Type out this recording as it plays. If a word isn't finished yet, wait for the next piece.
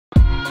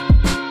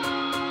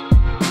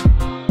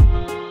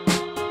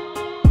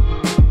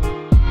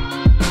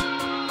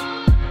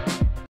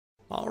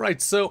Alright,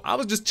 so I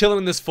was just chilling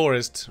in this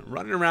forest,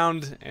 running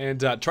around and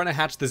trying to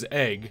hatch this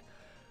egg,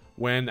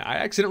 when I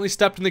accidentally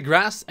stepped in the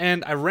grass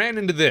and I ran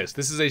into this.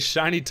 This is a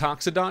shiny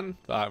Toxodon.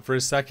 For a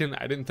second,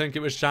 I didn't think it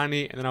was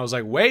shiny, and then I was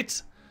like,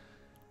 wait,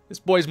 this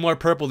boy's more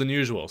purple than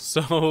usual.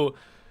 So,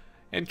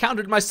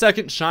 encountered my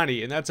second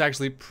shiny, and that's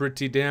actually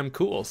pretty damn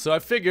cool. So I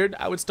figured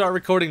I would start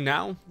recording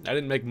now. I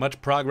didn't make much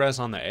progress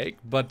on the egg,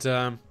 but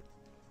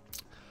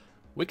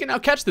we can now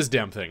catch this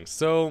damn thing.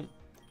 So,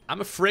 I'm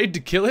afraid to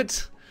kill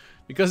it,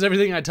 because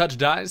everything I touch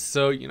dies.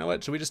 So, you know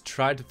what, should we just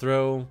try to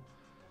throw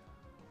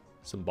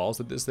some balls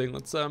at this thing?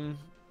 Let's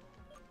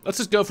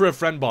just go for a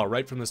friend ball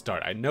right from the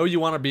start. I know you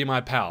want to be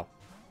my pal.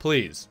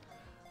 Please.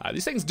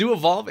 These things do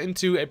evolve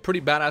into a pretty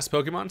badass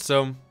Pokemon,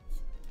 so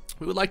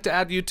we would like to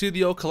add you to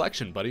the old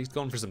collection, buddy. He's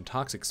going for some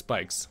toxic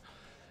spikes.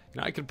 You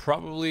know, I could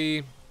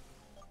probably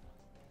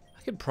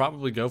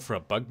go for a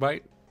bug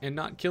bite and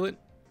not kill it,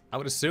 I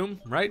would assume,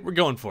 right? We're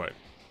going for it.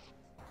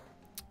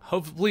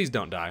 Hopefully, please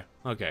don't die.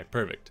 Okay,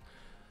 perfect.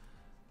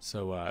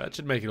 So that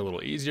should make it a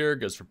little easier.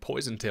 Goes for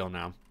Poison Tail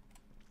now.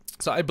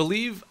 So I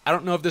believe, I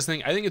don't know if this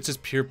thing, I think it's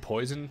just pure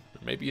poison.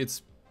 Or maybe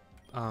it's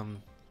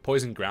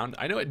poison ground.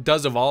 I know it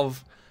does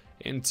evolve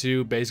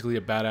into basically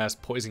a badass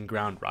poison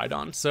ground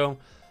Rhydon. So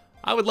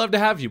I would love to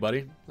have you,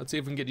 buddy. Let's see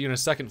if we can get you in a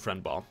second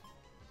friend ball.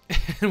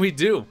 And we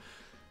do.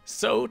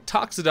 So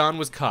Toxodon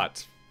was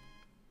caught.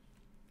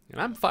 And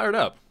I'm fired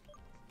up.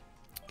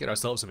 Get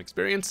ourselves some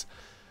experience.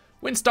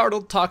 When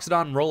startled,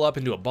 Toxodon roll up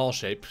into a ball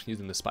shape,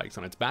 using the spikes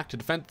on its back to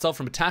defend itself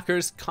from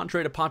attackers.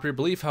 Contrary to popular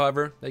belief,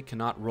 however, they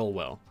cannot roll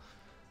well.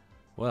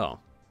 Well,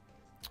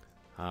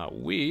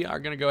 we are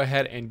going to go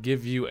ahead and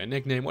give you a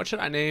nickname. What should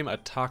I name a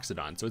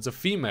Toxodon? So it's a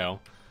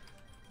female.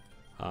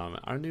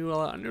 Our new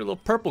little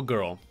purple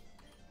girl.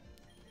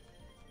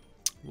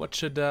 What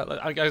should,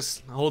 I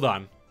guess, hold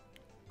on.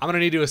 I'm going to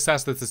need to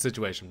assess this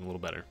situation a little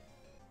better.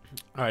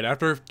 Alright,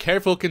 after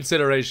careful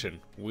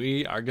consideration,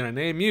 we are going to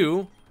name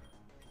you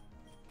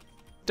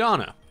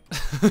Donna.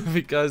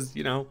 Because,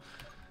 you know,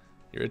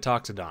 you're a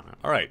Toxodon.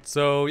 Alright,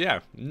 so yeah,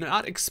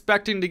 not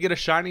expecting to get a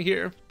shiny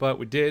here, but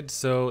we did,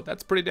 so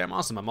that's pretty damn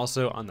awesome. I'm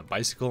also on the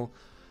bicycle.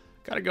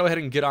 Gotta go ahead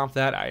and get off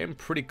that. I am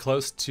pretty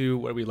close to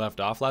where we left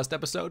off last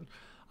episode.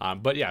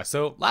 But yeah,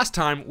 so last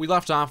time we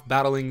left off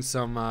battling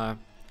some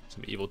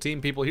evil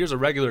team people. Here's a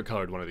regular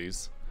colored one of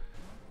these.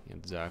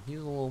 And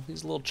he's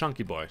a little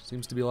chunky boy.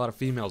 Seems to be a lot of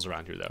females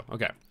around here though.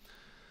 Okay.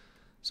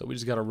 So we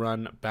just gotta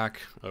run back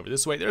over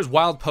this way. There's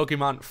wild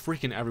Pokemon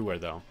freaking everywhere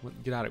though.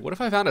 Get out of it. What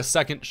if I found a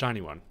second shiny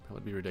one? That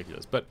would be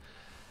ridiculous. But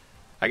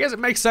I guess it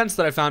makes sense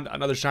that I found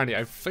another shiny.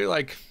 I feel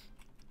like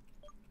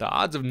the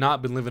odds have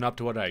not been living up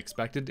to what I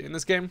expected in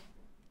this game.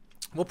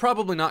 We'll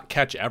probably not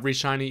catch every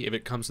shiny if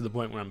it comes to the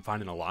point where I'm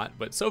finding a lot.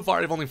 But so far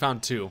I've only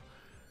found 2.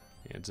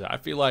 And I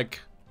feel like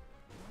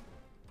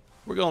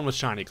we're going with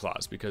shiny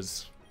claws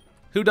because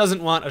who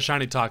doesn't want a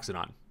shiny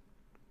Toxodon?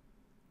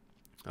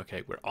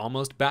 Okay, we're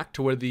almost back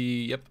to where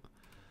the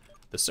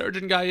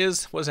surgeon guy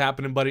is. What's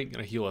happening, buddy?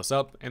 Gonna heal us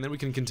up, and then we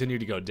can continue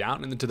to go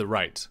down and then to the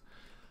right.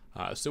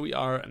 So we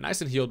are nice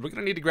and healed. We're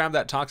gonna need to grab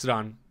that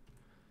Toxodon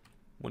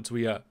once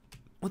we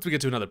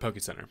get to another Poke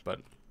Center.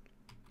 But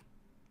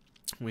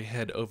we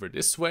head over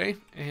this way,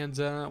 and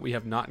we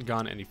have not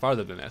gone any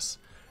farther than this.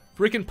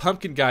 Freaking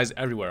pumpkin guys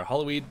everywhere.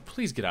 Hollowweed,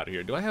 please get out of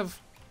here. Do I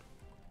have?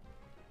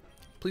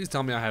 Please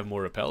tell me I have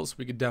more repels.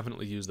 We could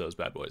definitely use those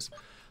bad boys.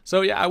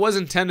 So yeah, I was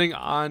intending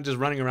on just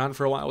running around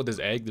for a while with this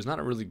egg. There's not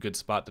a really good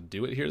spot to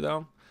do it here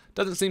though.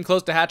 Doesn't seem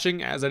close to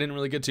hatching as I didn't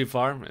really get too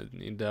far.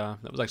 And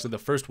that was actually the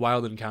first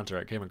wild encounter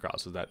I came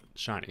across was that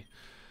shiny.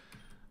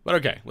 But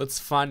okay, let's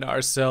find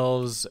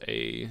ourselves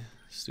a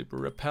super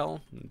repel.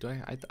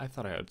 I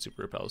thought I had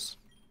super repels.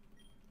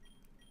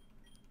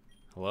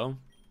 Hello?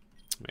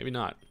 Maybe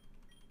not.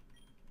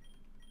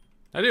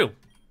 I do.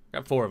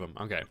 Got 4 of them.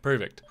 Okay,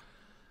 perfect.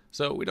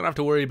 So we don't have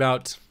to worry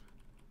about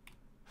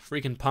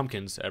freaking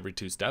pumpkins every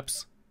 2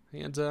 steps.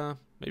 And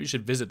maybe you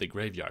should visit the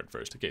graveyard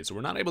first. Okay, so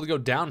we're not able to go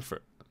down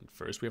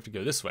first. We have to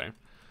go this way,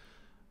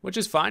 which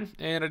is fine.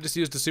 And I just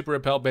used a super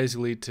repel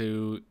basically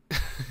to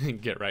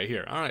get right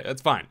here. All right,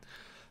 that's fine.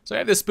 So I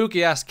have this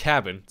spooky ass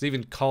cabin. It's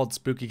even called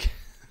spooky.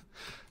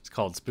 It's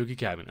called Spooky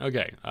Cabin.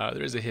 Okay,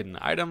 there is a hidden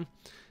item.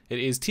 It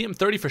is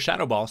TM30 for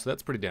Shadow Ball, so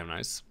that's pretty damn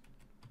nice.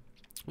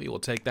 We will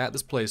take that.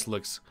 This place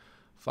looks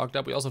fucked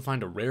up. We also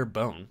find a rare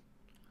bone.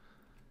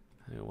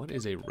 What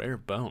is a rare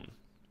bone?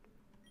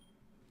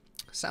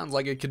 Sounds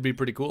like it could be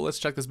pretty cool. Let's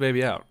check this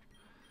baby out.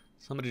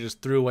 Somebody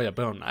just threw away a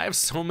bone. I have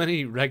so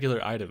many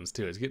regular items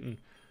too. It's getting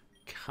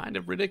kind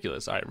of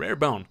ridiculous. All right, rare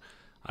bone.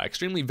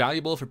 Extremely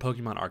valuable for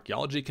Pokemon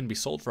archaeology. Can be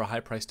sold for a high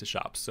price to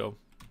shops. So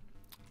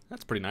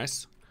that's pretty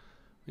nice.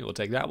 We will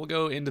take that. We'll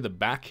go into the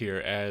back here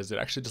as it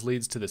actually just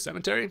leads to the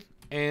cemetery.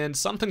 And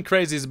something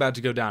crazy is about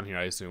to go down here,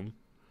 I assume.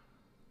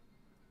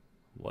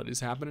 What is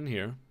happening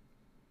here?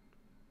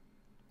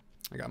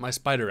 I got my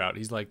spider out.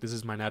 He's like, this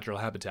is my natural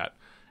habitat.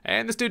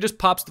 And this dude just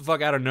pops the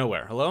fuck out of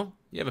nowhere. Hello?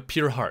 You have a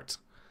pure heart.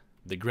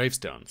 The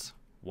gravestones.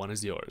 One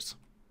is yours.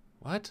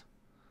 What?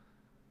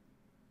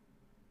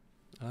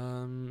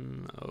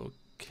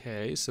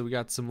 Okay, so we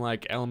got some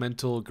like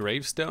elemental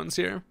gravestones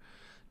here.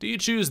 Do you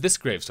choose this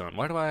gravestone?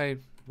 Why do I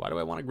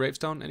want a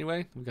gravestone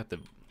anyway? We got the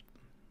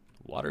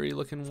watery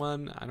looking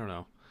one. I don't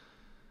know.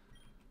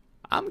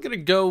 I'm gonna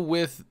go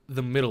with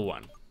the middle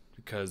one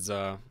because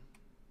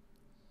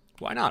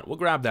why not? We'll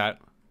grab that.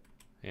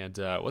 And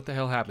what the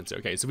hell happens?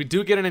 Okay, so we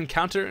do get an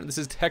encounter, and this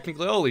is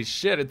technically, holy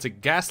shit, it's a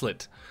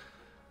gaslit.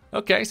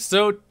 Okay,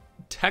 so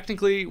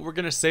technically we're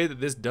gonna say that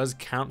this does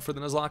count for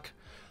the Nuzlocke.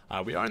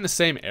 We are in the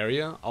same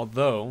area,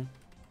 although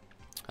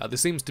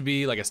this seems to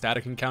be like a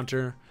static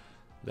encounter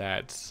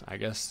that I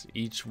guess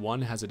each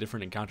one has a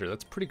different encounter.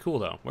 That's pretty cool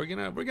though. We're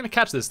gonna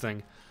catch this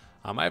thing.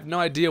 I have no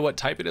idea what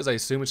type it is. I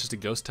assume it's just a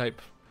ghost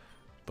type,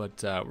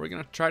 but we're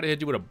gonna try to hit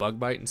you with a bug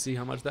bite and see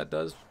how much that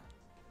does.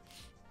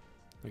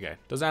 Okay,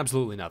 does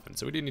absolutely nothing.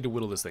 So we do need to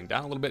whittle this thing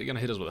down a little bit. You're gonna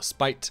hit us with a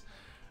spite,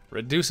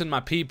 reducing my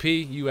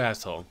PP, you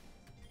asshole.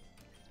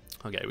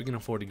 Okay, we can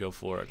afford to go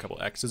for a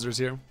couple X scissors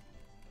here.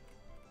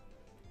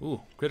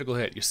 Ooh, critical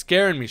hit. You're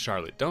scaring me,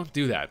 Charlotte. Don't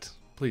do that.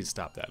 Please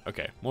stop that.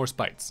 Okay, more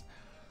spites.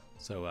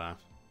 So,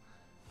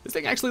 this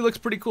thing actually looks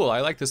pretty cool.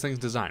 I like this thing's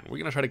design. We're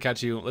gonna try to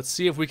catch you. Let's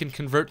see if we can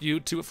convert you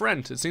to a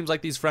friend. It seems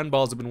like these friend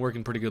balls have been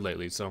working pretty good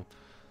lately, so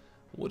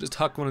we'll just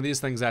huck one of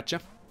these things at you.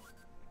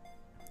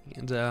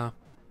 And,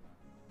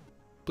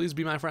 please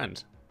be my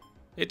friend.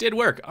 It did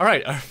work. All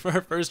right,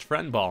 our first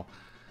friend ball.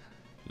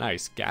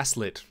 Nice.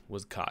 Gaslit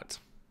was caught.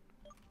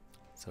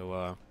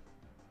 So,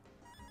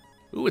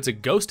 ooh, it's a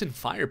ghost and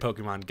fire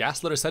Pokemon.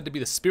 Gaslit are said to be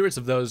the spirits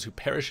of those who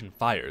perish in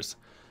fires.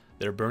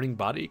 Their burning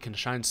body can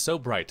shine so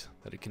bright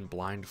that it can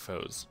blind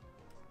foes.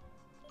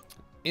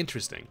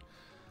 Interesting.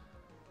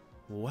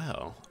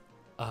 Well,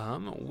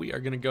 we are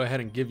gonna go ahead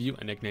and give you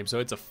a nickname. So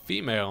it's a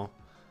female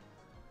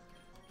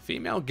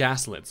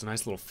Gaslit. It's a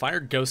nice little fire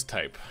ghost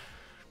type.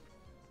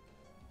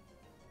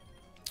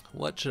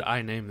 What should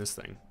I name this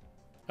thing?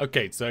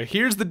 Okay, so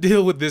here's the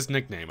deal with this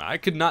nickname. I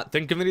could not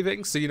think of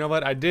anything, so you know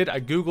what I did?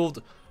 I googled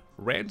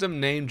random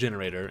name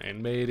generator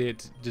and made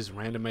it just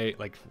randomize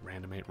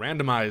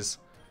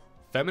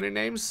feminine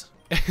names,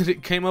 and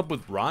it came up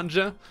with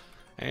Ranja,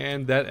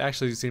 and that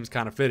actually seems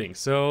kind of fitting.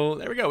 So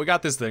there we go, we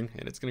got this thing,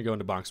 and it's gonna go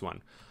into box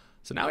 1.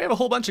 So now we have a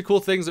whole bunch of cool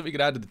things that we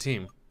could add to the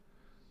team.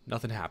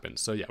 Nothing happened.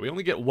 So yeah, we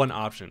only get one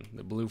option.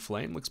 The blue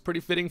flame looks pretty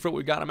fitting for what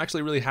we got. I'm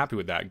actually really happy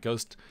with that.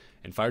 Ghost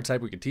and fire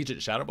type, we can teach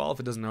it Shadow Ball if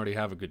it doesn't already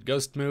have a good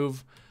ghost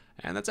move.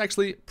 And that's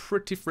actually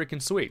pretty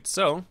freaking sweet.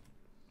 So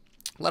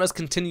let us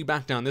continue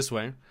back down this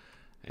way.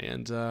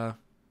 And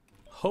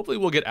hopefully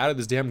we'll get out of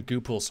this damn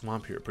goo pool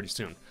swamp here pretty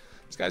soon.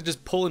 This guy's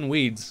just pulling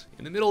weeds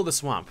in the middle of the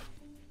swamp.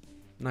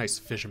 Nice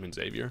fisherman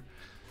Xavier.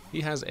 He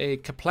has a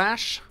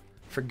Kaplash.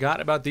 Forgot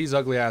about these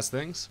ugly ass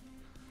things.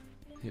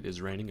 It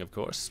is raining, of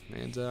course,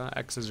 and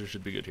X scissors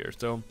should be good here.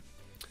 So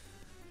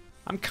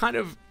I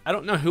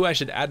don't know who I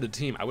should add to the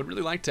team. I would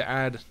really like to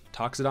add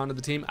Toxodon to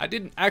the team. I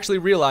didn't actually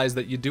realize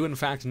that you do in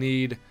fact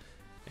need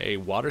a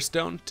water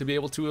stone to be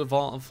able to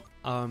evolve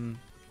our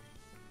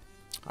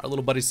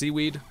little buddy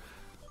Seaweed.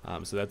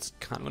 So that's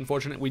kind of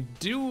unfortunate. We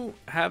do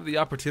have the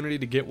opportunity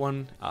to get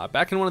one.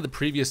 Back in one of the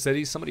previous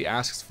cities, somebody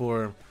asks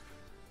for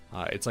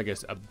it's like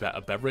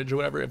a beverage or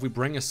whatever. If we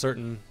bring a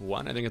certain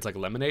one, I think it's like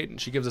lemonade, and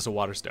she gives us a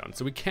water stone.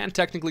 So we can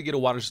technically get a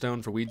water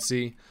stone for Weed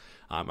Sea.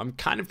 I'm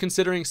kind of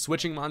considering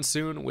switching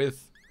Monsoon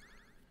with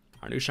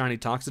our new shiny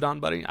Toxodon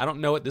buddy. I don't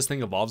know what this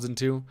thing evolves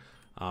into.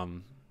 I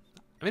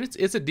mean,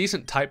 it's a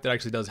decent type that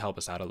actually does help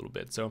us out a little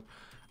bit. So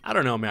I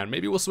don't know, man.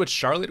 Maybe we'll switch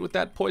Charlotte with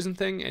that poison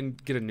thing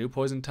and get a new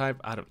poison type.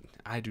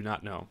 I do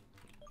not know.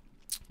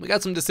 We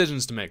got some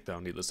decisions to make though,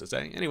 needless to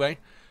say. Anyway,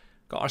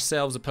 got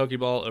ourselves a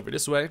Pokeball over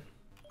this way.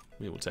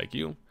 We will take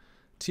you.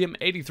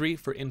 TM83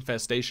 for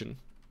Infestation.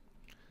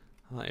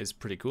 Is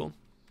pretty cool.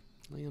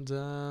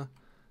 And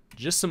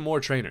just some more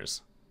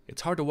trainers.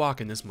 It's hard to walk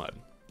in this mud.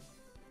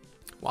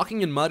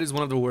 Walking in mud is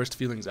one of the worst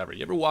feelings ever.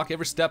 You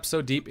ever step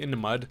so deep into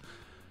mud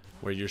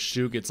where your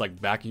shoe gets like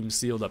vacuum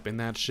sealed up in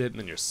that shit and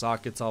then your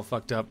sock gets all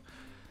fucked up?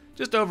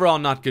 Just overall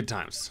not good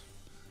times.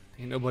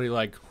 Ain't nobody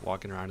like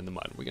walking around in the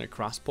mud. We're gonna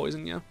cross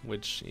poison you,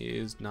 which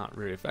is not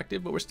very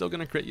effective, but we're still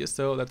gonna crit you,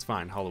 so that's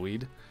fine.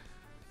 Hollowweed.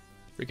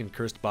 Freaking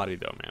cursed body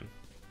though, man.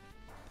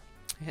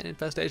 And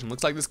Infestation.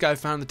 Looks like this guy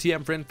found the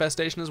TM for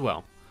Infestation as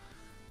well.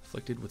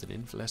 Afflicted with an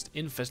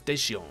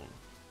infestation.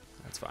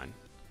 That's fine.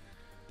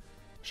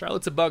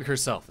 Charlotte's a bug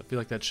herself. I feel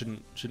like that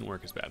shouldn't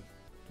work as bad.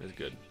 That's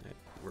good.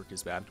 Work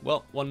is bad.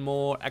 Well, one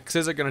more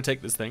X's are gonna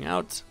take this thing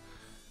out.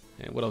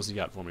 And what else you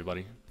got for me,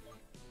 buddy?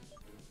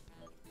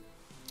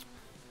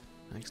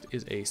 Next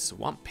is a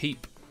Swamp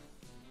Peep.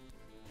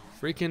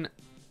 Freaking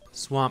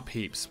Swamp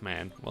Peeps,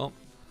 man. Well,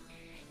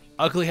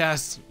 ugly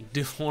ass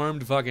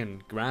deformed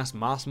fucking grass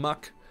moss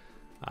muck.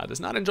 Does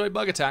not enjoy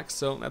bug attacks,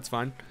 so that's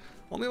fine.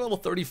 Only level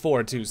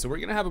 34 too, so we're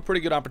gonna have a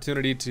pretty good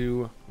opportunity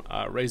to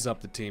raise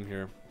up the team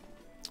here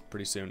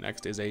pretty soon.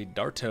 Next is a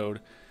Dartoad.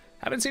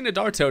 Haven't seen a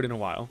Dartoad in a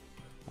while.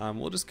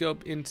 We'll just go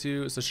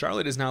into, so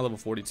Charlotte is now level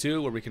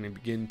 42, where we can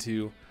begin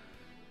to,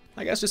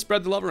 I guess, just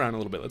spread the love around a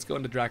little bit. Let's go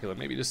into Dracula.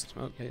 Maybe just,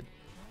 okay.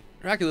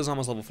 Dracula's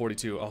almost level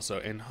 42 also,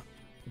 and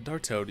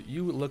Dartoad,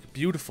 you look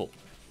beautiful.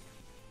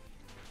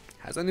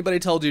 Has anybody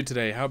told you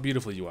today how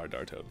beautiful you are,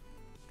 Dartoad?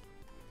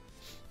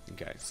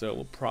 Okay, so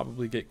we'll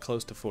probably get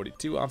close to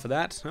 42 off of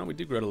that. Oh, we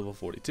did grow to level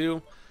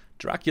 42.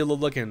 Dracula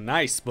looking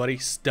nice, buddy.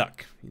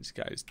 Stuck. These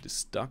guys just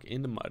stuck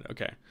in the mud.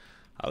 Okay.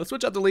 Let's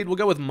switch out the lead. We'll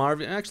go with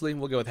Marvin. Actually,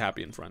 we'll go with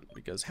Happy in front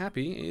because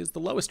Happy is the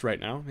lowest right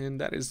now,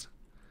 and that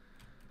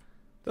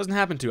doesn't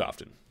happen too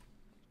often.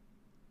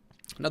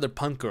 Another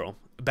punk girl.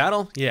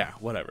 Battle? Yeah,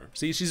 whatever.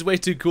 See, she's way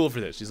too cool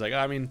for this. She's like,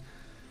 I mean,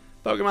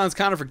 Pokemon's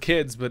kind of for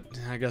kids, but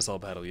I guess I'll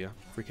battle you.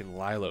 Freaking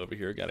Lila over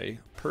here got a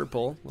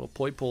purple little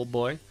pole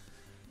boy.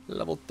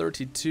 Level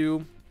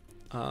 32.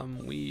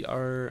 We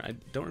are, I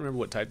don't remember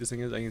what type this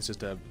thing is. I think it's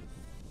just a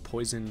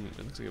poison,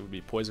 it looks like it would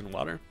be poison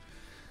water.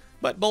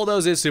 But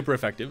Bulldoze is super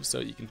effective, so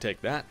you can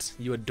take that.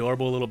 You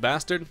adorable little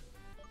bastard.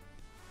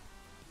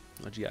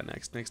 What you got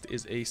next? Next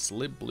is a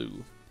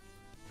Slibblue.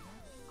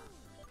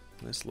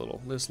 This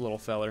little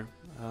feller.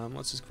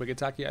 Let's just quick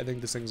attack you. I think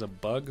this thing's a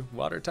bug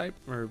water type,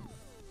 or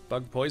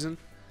bug poison.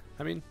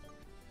 I mean,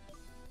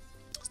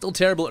 still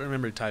terrible at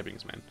remembering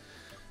typings, man.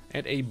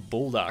 And a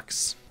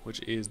Bulldox,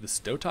 which is the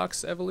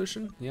Stotox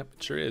evolution. Yep,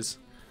 it sure is.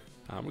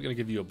 We're gonna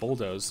give you a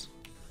Bulldoze.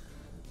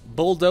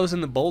 Bulldoze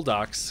and the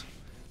Bulldox.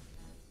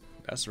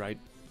 That's right.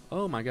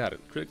 Oh my god,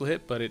 critical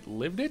hit, but it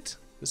lived it? Does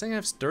this thing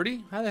have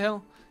sturdy? How the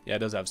hell? Yeah, it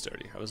does have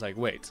sturdy. I was like,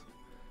 wait.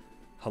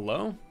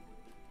 Hello?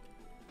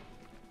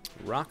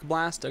 Rock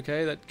Blast,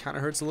 okay, that kind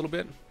of hurts a little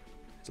bit.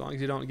 As long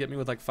as you don't get me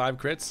with like 5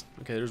 crits.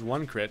 Okay, there's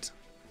 1 crit.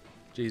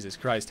 Jesus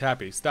Christ,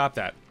 Happy, stop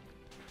that.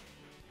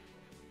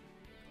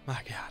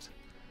 My god.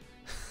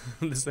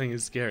 This thing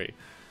is scary.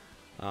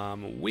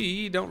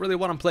 We don't really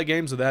want to play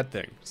games with that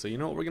thing. So you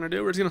know what we're going to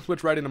do? We're just going to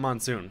switch right into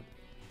Monsoon.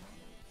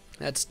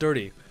 That's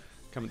sturdy.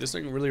 Come on, this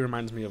thing really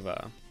reminds me of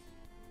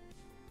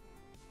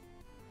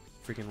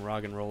freaking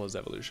Roggenrolla's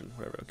evolution.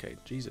 Whatever, okay,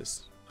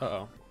 Jesus.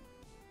 Uh-oh.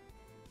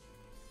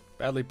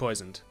 Badly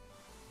poisoned.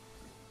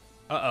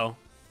 Uh-oh.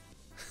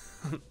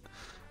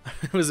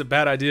 It was a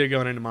bad idea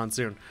going into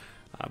Monsoon.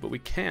 But we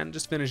can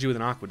just finish you with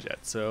an Aqua Jet.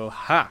 So,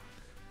 ha!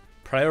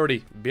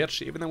 Priority,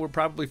 bitch. Even though we're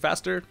probably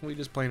faster, we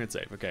just playing it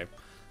safe. Okay.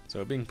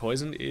 So being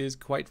poisoned is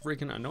quite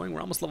freaking annoying.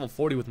 We're almost level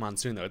 40 with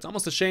Monsoon, though. It's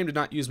almost a shame to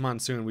not use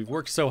Monsoon. We've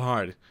worked so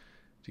hard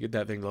to get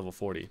that thing to level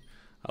 40.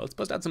 Let's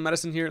bust out some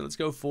medicine here. Let's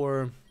go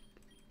for...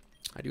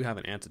 I do have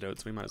an antidote,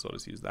 so we might as well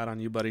just use that on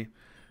you, buddy.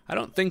 I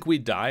don't think we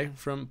die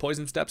from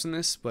poison steps in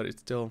this, but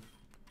it's still...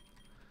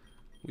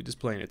 we just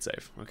playing it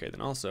safe. Okay,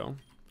 then also...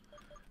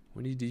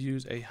 we need to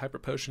use a Hyper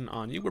Potion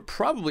on you. We're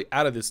probably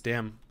out of this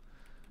damn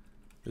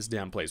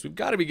place. We've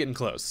got to be getting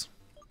close.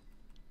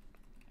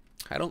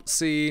 I don't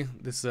see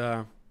this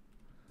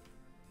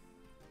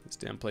this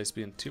damn place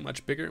being too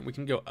much bigger. We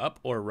can go up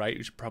or right.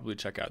 We should probably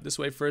check out this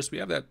way first. We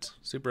have that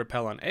Super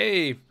Repel on.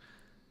 Hey!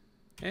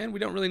 And we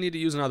don't really need to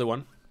use another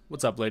one.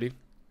 What's up, lady?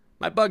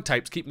 My bug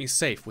types keep me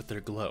safe with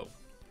their glow.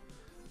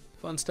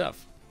 Fun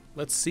stuff.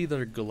 Let's see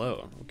their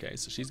glow. Okay,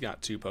 so she's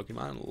got 2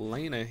 Pokemon.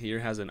 Lena here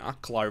has an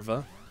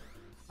Aklarva.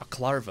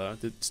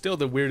 Aklarva. Still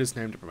the weirdest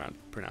name to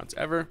pronounce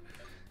ever.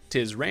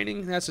 Tis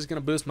raining. That's just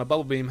going to boost my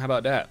Bubble Beam. How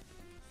about that?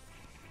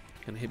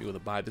 Gonna hit me with a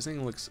bite. This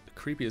thing looks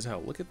creepy as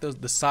hell. Look at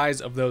the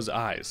size of those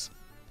eyes.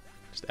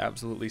 Just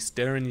absolutely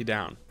staring you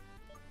down.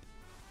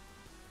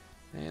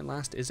 And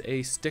last is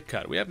a Stick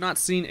Cut. We have not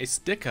seen a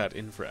Stick Cut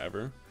in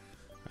forever.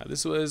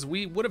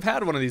 We would have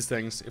had one of these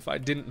things if I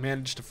didn't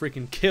manage to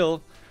freaking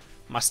kill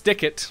my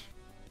Stick-It.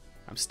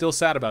 I'm still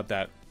sad about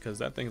that, because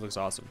that thing looks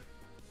awesome.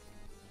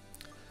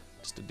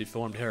 Just a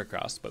deformed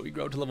Heracross, but we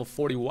grow to level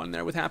 41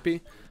 there with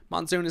Happy.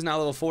 Monsoon is now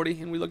level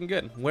 40, and we're looking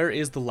good. Where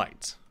is the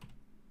light?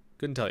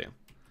 Couldn't tell you.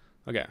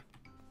 Okay.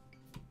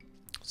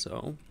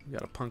 So, we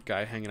got a punk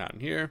guy hanging out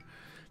in here.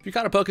 If you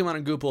caught a Pokemon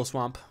in Goopole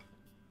Swamp,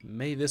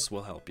 may this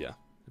will help you.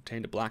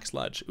 Obtained a Black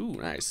Sludge. Ooh,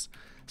 nice.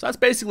 So that's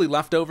basically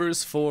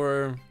leftovers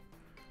for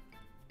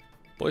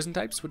poison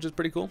types, which is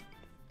pretty cool.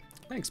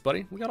 Thanks,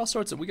 buddy. We got all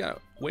sorts of, we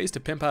got ways to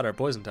pimp out our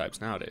poison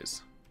types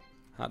nowadays.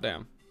 Hot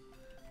damn.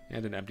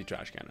 And an empty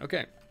trash can.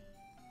 Okay.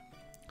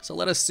 So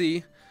let us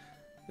see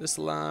this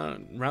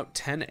Route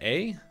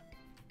 10A.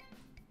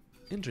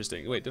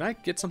 Interesting. Wait, did I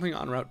get something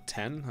on Route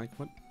 10? Like,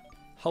 what?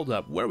 Hold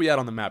up. Where are we at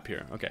on the map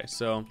here? Okay,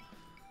 so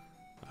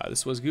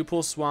this was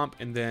Goopole Swamp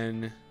and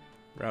then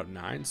Route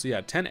 9. So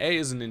yeah, 10A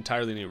is an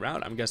entirely new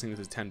route. I'm guessing this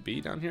is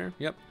 10B down here.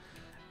 Yep.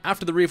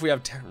 After the reef, we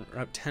have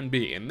Route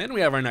 10B, and then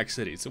we have our next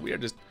city. So we are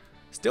just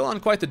still on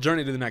quite the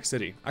journey to the next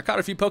city. I caught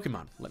a few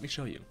Pokemon. Let me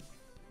show you.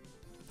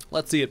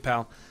 Let's see it,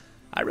 pal.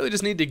 I really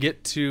just need to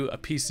get to a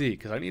PC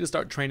because I need to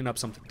start training up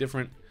something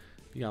different.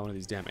 You got one of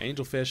these damn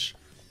angelfish.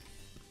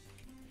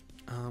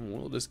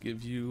 We'll just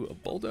give you a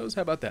Bulldoze.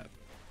 How about that?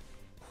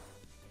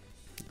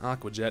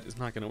 Aqua Jet is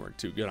not going to work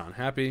too good on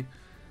Happy.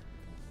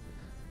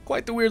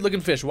 Quite the weird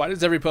looking fish. Why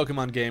does every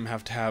Pokemon game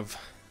have to have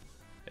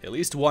at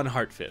least one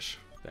heart fish?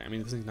 I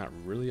mean, this thing's not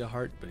really a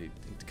heart, but he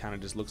kind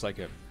of just looks like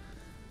an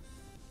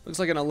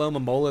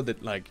Alomomola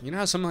that, like, you know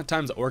how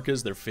sometimes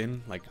orcas, their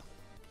fin, like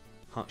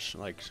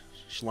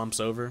slumps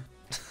over?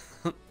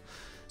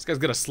 This guy's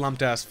got a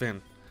slumped ass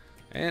fin.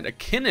 And a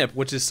Kinip,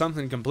 which is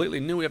something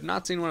completely new. We have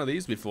not seen one of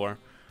these before.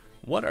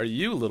 What are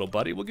you, little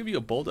buddy? We'll give you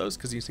a bulldoze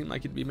because you seem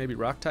like you'd be maybe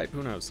rock type.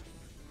 Who knows?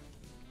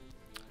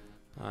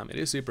 It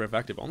is super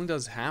effective. Only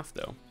does half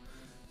though.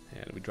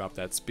 And we drop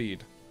that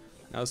speed.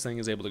 Now this thing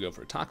is able to go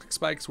for toxic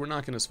spikes. We're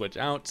not going to switch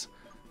out.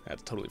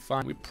 That's totally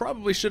fine. We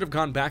probably should have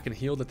gone back and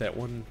healed at that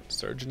one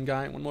surgeon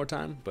guy one more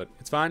time, but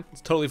it's fine.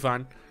 It's totally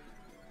fine.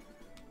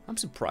 I'm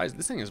surprised.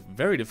 This thing is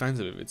very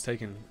defensive.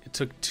 It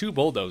took 2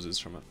 bulldozes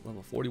from a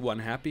level 41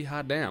 happy.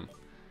 Hot damn.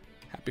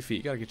 Happy feet.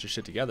 You gotta get your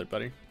shit together,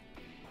 buddy.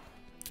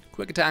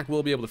 Quick attack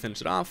will be able to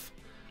finish it off.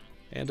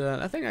 And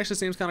that thing actually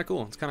seems kind of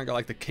cool. It's kind of got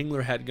like the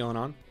Kingler head going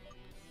on.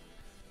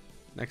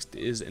 Next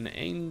is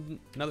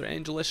another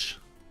angelish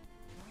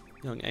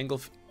young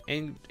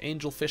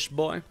angelfish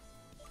boy.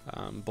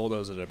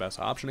 Bulldozers are the best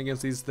option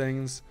against these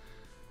things.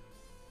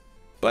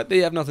 But they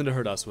have nothing to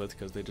hurt us with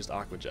because they just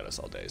aqua jet us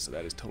all day. So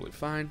that is totally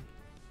fine.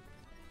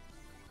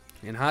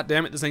 And hot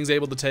damn it, this thing's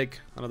able to take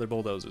another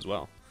bulldoze as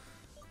well.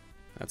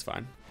 That's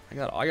fine. I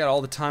got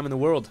all the time in the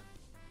world,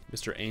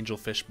 Mr.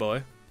 Angelfish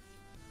boy.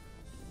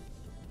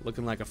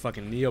 Looking like a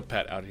fucking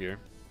Neopet out here.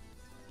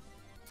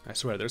 I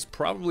swear, there's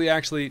probably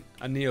actually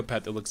a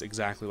Neopet that looks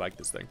exactly like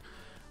this thing.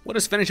 We'll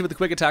just finish it with a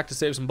quick attack to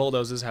save some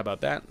bulldozes. How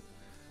about that?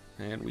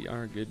 And we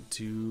are good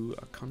to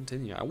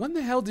continue. When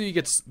the hell do you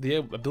get the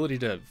ability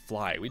to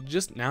fly? We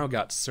just now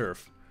got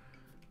surf.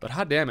 But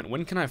hot damn it,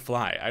 when can I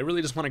fly? I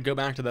really just want to go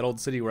back to that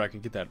old city where I can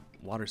get that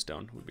water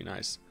stone. Would be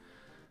nice.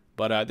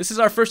 But this is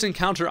our first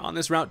encounter on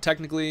this route,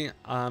 technically.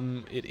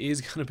 It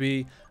is going to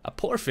be a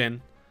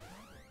Porphin.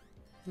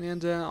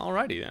 And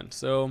alrighty then.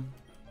 So,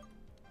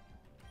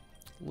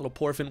 a little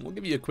Porphin. We'll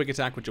give you a quick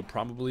attack, which you'll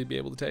probably be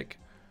able to take.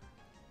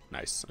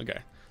 Nice. Okay.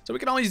 So we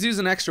can always use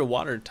an extra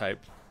water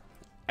type.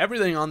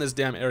 Everything on this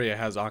damn area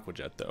has Aqua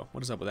Jet, though.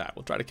 What is up with that?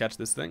 We'll try to catch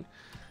this thing.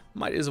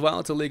 Might as well.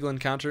 It's a legal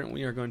encounter.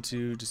 We are going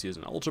to just use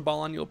an Ultra Ball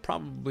on you. You'll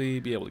probably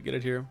be able to get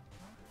it here.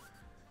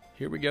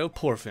 Here we go.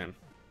 Porphin.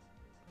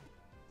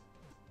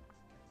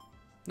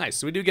 Nice.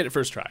 So we do get it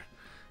first try.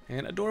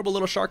 And adorable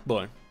little shark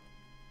boy.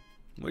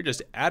 We're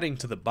just adding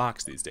to the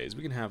box these days.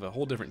 We can have a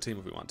whole different team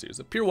if we want to. It's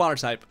a pure water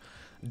type,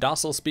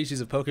 docile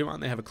species of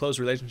Pokemon. They have a close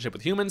relationship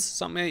with humans.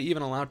 Some may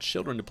even allow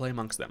children to play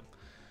amongst them.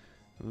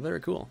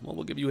 Very cool. Well,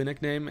 we'll give you a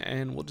nickname,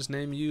 and we'll just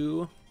name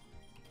you...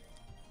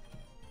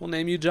 We'll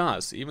name you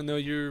Jaws, even though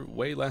you're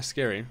way less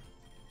scary.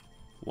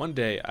 One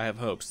day, I have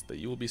hopes that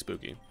you will be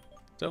spooky.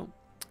 So,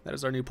 that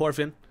is our new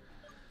Porphin.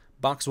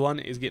 Box 1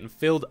 is getting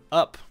filled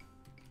up.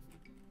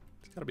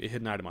 There's gotta be a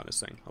hidden item on this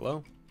thing.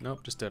 Hello?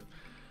 Nope,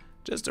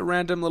 just a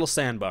random little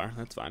sandbar.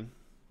 That's fine.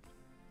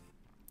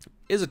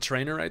 Is a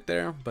trainer right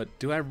there, but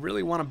do I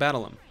really want to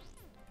battle him?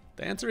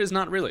 The answer is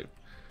not really.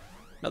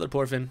 Another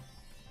Porphin.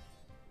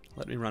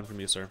 Let me run from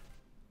you, sir.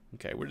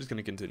 Okay, we're just going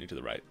to continue to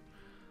the right.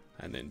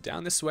 And then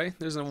down this way,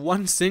 there's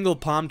one single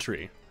palm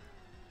tree.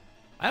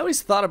 I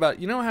always thought about,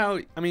 you know how,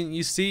 I mean,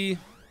 you see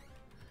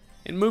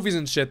in movies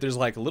and shit, there's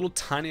like little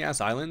tiny ass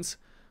islands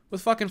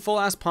with fucking full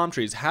ass palm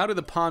trees. How did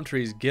the palm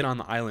trees get on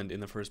the island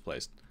in the first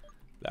place?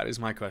 That is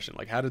my question.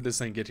 Like, how did this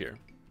thing get here?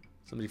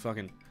 Somebody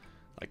fucking,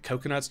 like,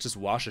 coconuts just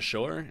wash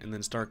ashore and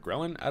then start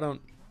growing? I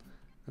don't,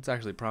 that's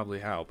actually probably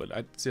how, but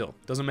I still,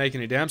 doesn't make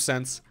any damn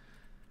sense.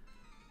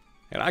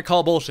 And I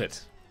call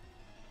bullshit.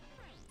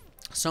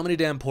 So many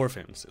damn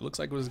Porphins. It looks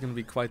like it was going to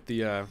be quite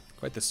the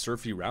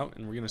surfy route,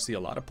 and we're going to see a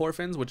lot of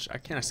Porphins, which I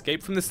can't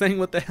escape from this thing.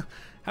 What the hell?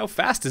 How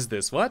fast is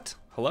this? What?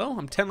 Hello?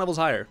 I'm 10 levels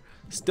higher.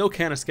 Still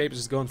can't escape. It's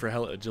just going for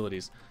hella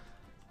agilities.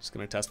 Just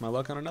going to test my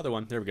luck on another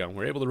one. There we go.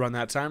 We're able to run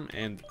that time,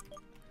 and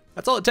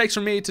that's all it takes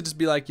for me to just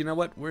be like, you know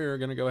what? We're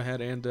going to go ahead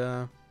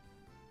and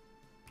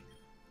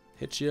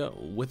hit you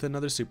with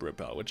another Super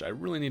Repel, which I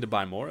really need to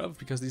buy more of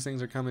because these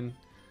things are coming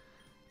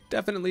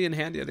definitely in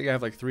handy. I think I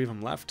have like 3 of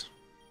them left.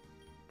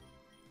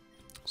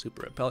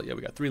 Super Repel, yeah,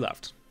 we got 3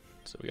 left.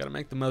 So we got to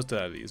make the most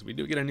out of these. We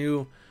do get a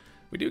new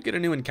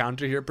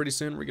encounter here pretty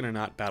soon. We're gonna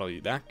not battle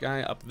that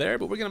guy up there,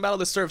 but we're gonna battle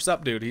the Surf's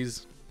Up dude.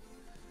 He's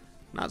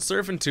not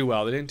surfing too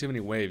well. There ain't too many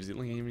waves. He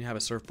doesn't even have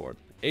a surfboard.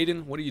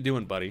 Aiden, what are you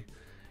doing, buddy?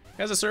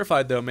 He has a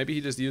Surfide though. Maybe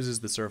he just uses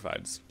the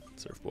Surfide's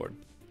surfboard.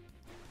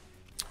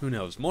 Who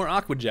knows? More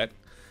Aqua Jet.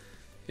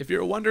 If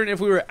you're wondering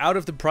if we were out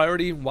of the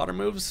priority water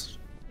moves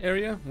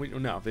area,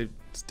 no, they're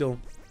still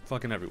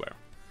fucking everywhere.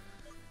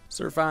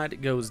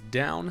 Surfide goes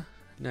down.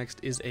 Next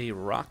is a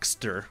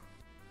Rockster.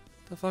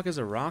 The fuck is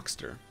a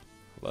Rockster?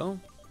 Hello?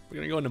 We're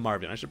gonna go into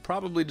Marvin. I should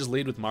probably just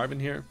lead with Marvin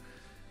here,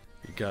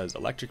 because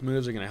electric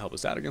moves are gonna help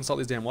us out against all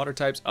these damn water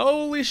types.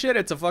 Holy shit,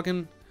 it's a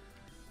fucking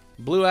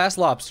blue ass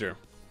lobster.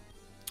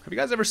 Have you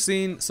guys ever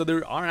seen, so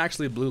there are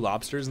actually blue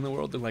lobsters in the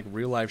world. They're like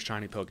real life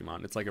shiny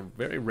Pokemon. It's like a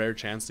very rare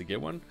chance to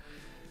get one.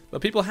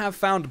 But people have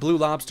found blue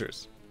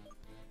lobsters.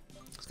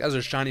 These guys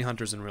are shiny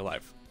hunters in real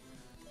life.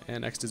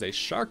 And next is a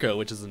Sharko,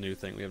 which is a new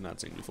thing we have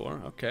not seen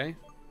before. Okay.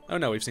 Oh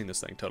no, we've seen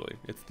this thing, totally.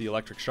 It's the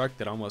electric shark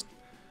that almost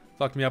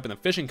fucked me up in the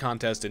fishing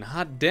contest, and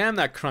hot damn,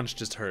 that crunch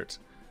just hurt.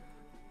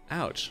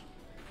 Ouch.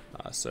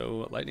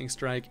 So lightning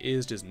strike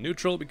is just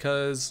neutral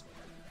because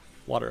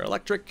water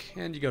electric,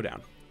 and you go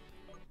down.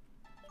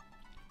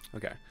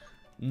 Okay.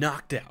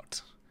 Knocked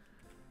out.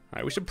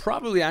 Alright, we should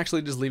probably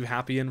actually just leave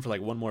Happy in for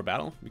like one more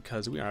battle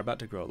because we are about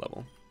to grow a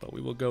level. But we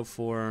will go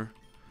for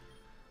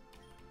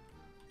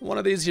one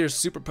of these here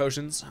super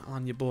potions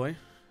on your boy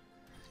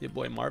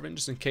Marvin,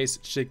 just in case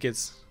shit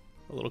gets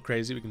a little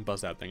crazy. We can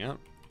bust that thing out.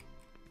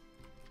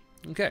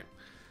 Okay,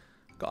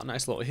 got a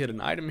nice little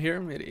hidden item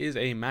here. It is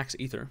a max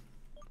ether.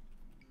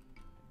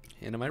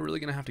 And am I really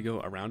gonna have to go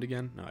around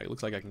again? No, it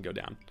looks like I can go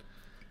down.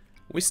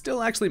 We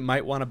still actually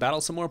might want to battle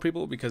some more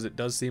people because it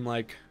does seem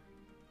like...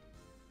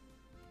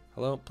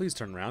 Hello, please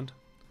turn around.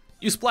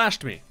 You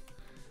splashed me!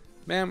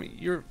 Ma'am,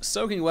 you're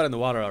soaking wet in the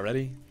water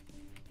already.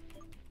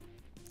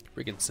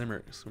 Freaking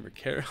swimmer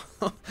Carol.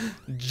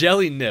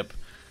 JELLINIP.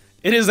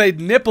 It is a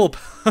nipple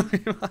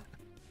Pokemon.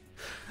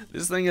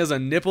 This thing has a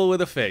nipple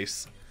with a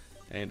face.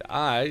 And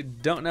I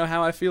don't know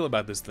how I feel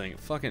about this thing.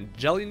 Fucking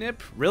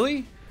JELLINIP?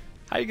 Really?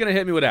 How you gonna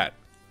hit me with that?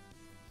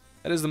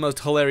 That is the most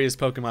hilarious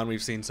Pokemon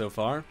we've seen so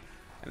far.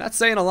 And that's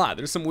saying a lot.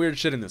 There's some weird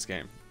shit in this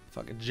game.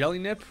 Fucking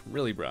JELLINIP?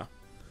 Really, bro?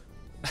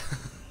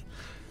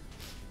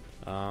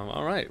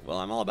 Alright, well,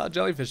 I'm all about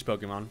jellyfish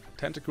Pokemon.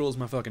 Tentacruel's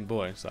my fucking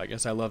boy, so I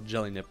guess I love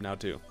JELLINIP now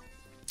too.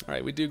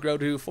 Alright, we do grow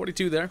to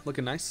 42 there,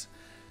 looking nice.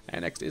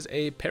 And next is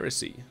a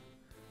Parasy.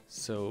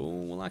 So,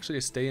 we'll actually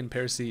stay in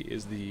Parasy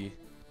is the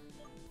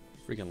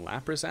freaking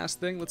Lapras-ass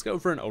thing. Let's go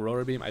for an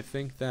Aurora Beam. I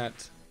think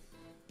that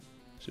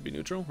should be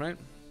neutral, right?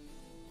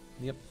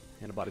 Yep,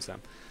 and a Body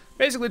Slam.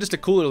 Basically just a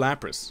cooler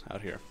Lapras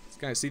out here.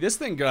 Guys, see, this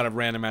thing got a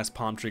random-ass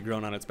palm tree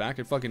grown on its back.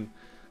 A fucking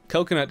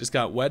coconut just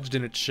got wedged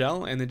in its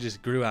shell and then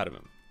just grew out of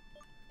him.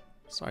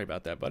 Sorry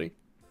about that, buddy.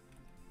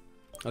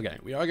 Okay,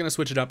 we are going to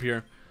switch it up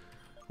here.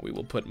 We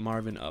will put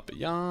Marvin up,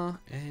 yeah,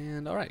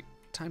 and alright,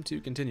 time to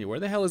continue. Where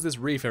the hell is this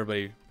reef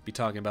everybody be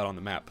talking about on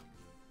the map?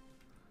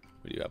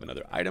 We do have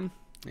another item,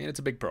 and it's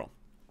a big pearl.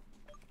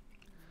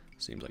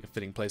 Seems like a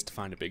fitting place to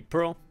find a big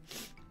pearl.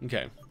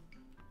 Okay.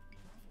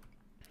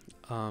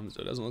 So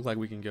it doesn't look like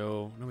we can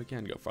go... No, we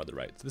can go farther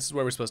right. So this is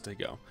where we're supposed to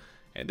go.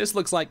 And this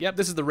looks like... Yep,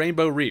 this is the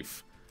Rainbow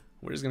Reef.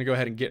 We're just going to go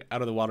ahead and get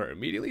out of the water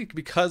immediately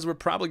because we're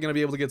probably going to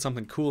be able to get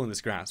something cool in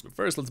this grass. But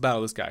first, let's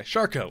battle this guy.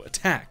 Sharko,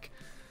 attack!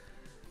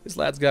 This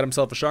lad's got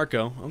himself a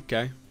Sharko.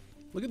 Okay.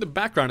 Look at the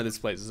background of this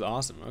place. This is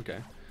awesome. Okay.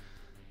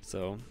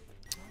 So,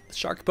 the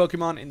shark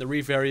Pokemon in the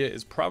reef area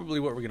is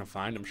probably what we're going to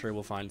find. I'm sure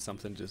we'll find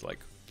something just like...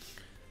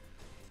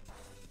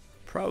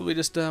 Probably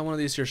just one of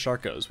these here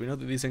Sharkos. We know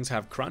that these things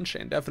have crunch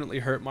and definitely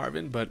hurt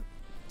Marvin, but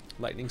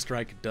Lightning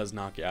Strike does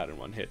knock you out in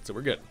one hit, so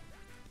we're good.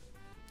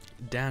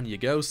 Down you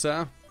go,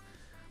 sir.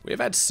 We have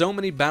had so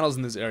many battles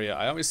in this area.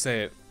 I always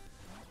say it.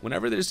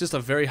 Whenever there's just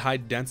a very high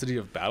density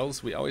of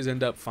battles, we always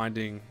end up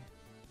finding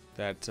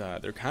that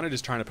they're kind of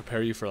just trying to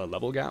prepare you for a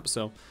level gap,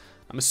 so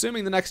I'm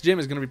assuming the next gym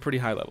is going to be pretty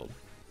high level.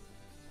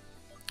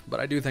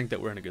 But I do think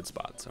that we're in a good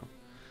spot, so...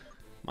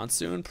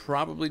 Monsoon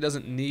probably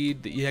doesn't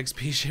need the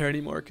EXP share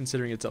anymore,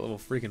 considering it's at level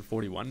freaking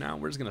 41 now.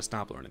 We're just going to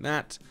stop learning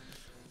that.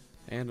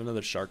 And another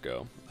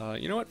Sharko.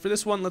 You know what? For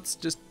this one, let's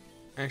just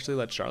actually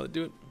let Charlotte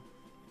do it.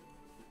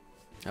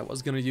 I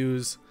was going to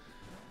use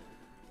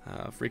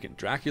freaking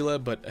Dracula,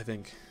 but I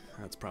think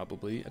that's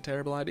probably a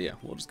terrible idea.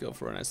 We'll just go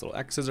for a nice little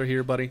X-Scissor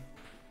here, buddy.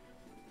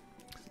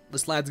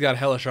 This lad's got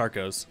hella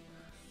Sharkos,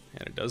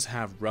 and it does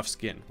have rough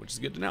skin, which is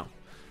good to know.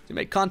 If you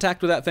make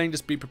contact with that thing,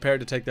 just be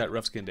prepared to take that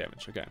rough skin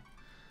damage. Okay.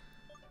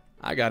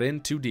 I got in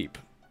too deep.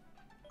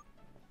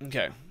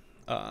 Okay,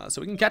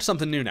 so we can catch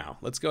something new now.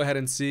 Let's go ahead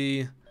and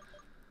see.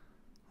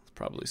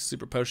 Probably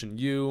Super Potion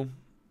U.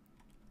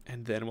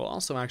 And then we'll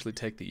also actually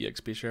take the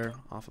EXP share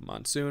off of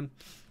Monsoon,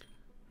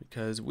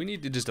 because we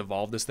need to just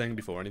evolve this thing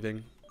before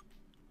anything.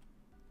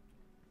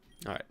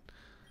 Alright.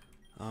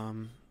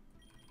 And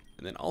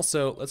then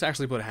also, let's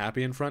actually put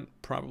Happy in front.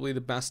 Probably the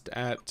best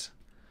at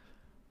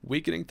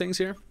weakening things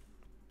here.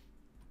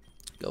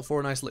 Go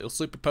for a nice little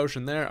Super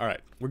Potion there.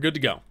 Alright, we're good to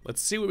go.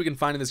 Let's see what we can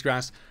find in this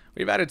grass.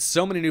 We've added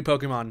so many new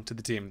Pokemon to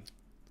the team.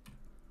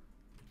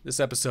 This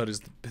episode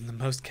has been the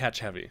most catch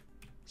heavy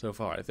so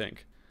far, I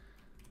think.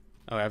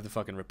 Oh, I have the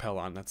fucking Repel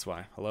on, that's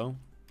why. Hello?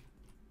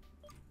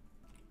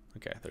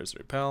 Okay, there's the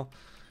Repel.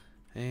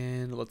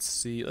 And let's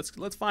see,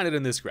 let's find it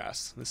in this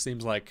grass. This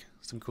seems like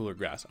some cooler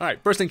grass.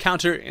 Alright, first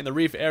encounter in the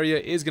reef area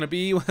is gonna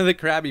be one of the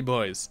Krabby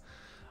Boys.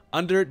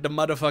 Under the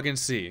motherfucking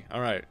sea.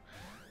 Alright.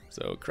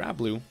 So,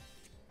 Crablu.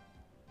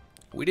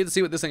 We did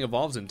see what this thing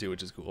evolves into,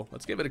 which is cool.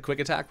 Let's give it a quick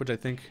attack, which I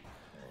think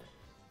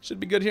should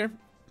be good here.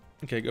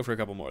 Okay, go for a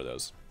couple more of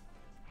those.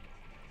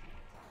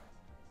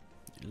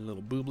 A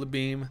little Boobla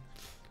Beam.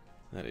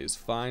 That is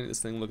fine.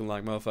 This thing looking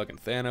like motherfucking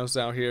Thanos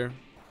out here,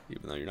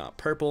 even though you're not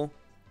purple.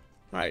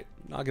 Alright,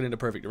 knock it into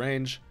perfect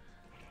range.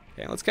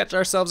 Okay, let's catch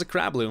ourselves a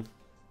Crablu.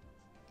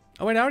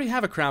 Oh wait, I already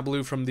have a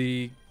Crablu from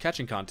the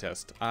catching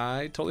contest.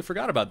 I totally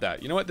forgot about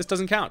that. You know what? This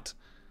doesn't count.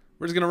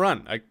 We're just gonna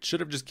run. I should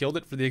have just killed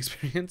it for the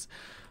experience.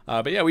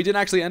 But yeah, we did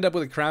actually end up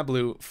with a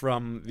Crablu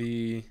from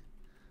the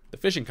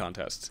fishing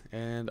contest.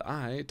 And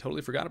I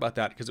totally forgot about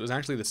that because it was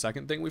actually the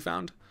second thing we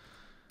found.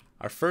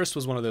 Our first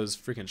was one of those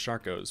freaking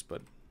Sharkos,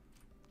 but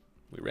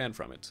we ran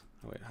from it.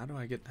 Oh wait, how do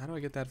I get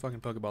that fucking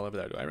Pokeball over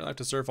there? Do I really have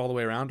to surf all the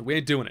way around? We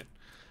ain't doing it.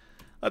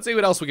 Let's see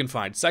what else we can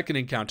find. Second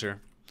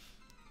encounter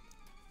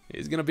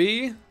is going to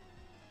be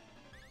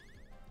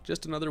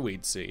just another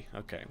Weed Sea.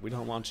 Okay, we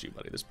don't want you,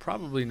 buddy. There's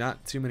probably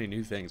not too many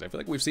new things. I feel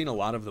like we've seen a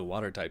lot of the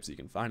water types you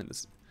can find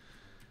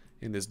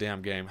in this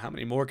damn game. How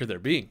many more could there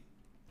be?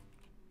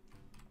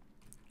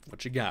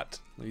 What you got?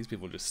 These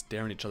people are just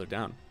staring each other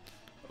down.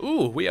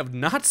 Ooh, we have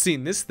not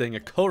seen this thing, a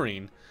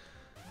Corine.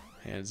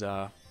 And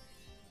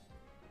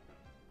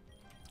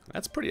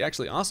that's pretty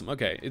actually awesome.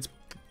 Okay,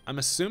 I'm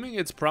assuming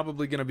it's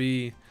probably gonna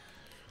be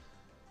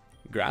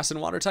grass and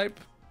water type.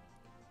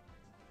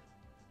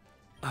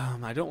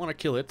 I don't want to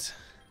kill it.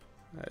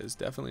 That is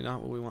definitely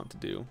not what we want to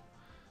do.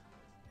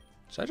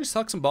 Should I just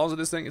suck some balls at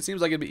this thing? It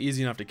seems like it'd be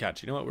easy enough to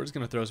catch. You know what? We're just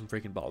gonna throw some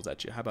freaking balls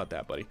at you. How about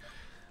that, buddy?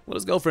 We'll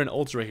just go for an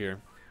ultra here.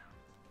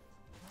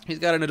 He's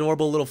got an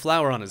adorable little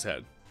flower on his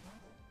head.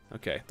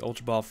 Okay, the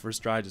ultra ball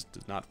first try just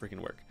does not freaking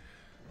work.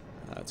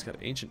 It's got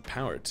ancient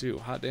power too.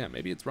 Hot damn,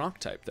 maybe it's rock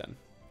type then.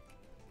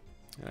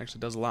 It actually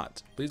does a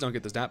lot. Please don't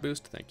get the stat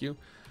boost. Thank you.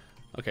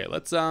 Okay,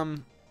 let's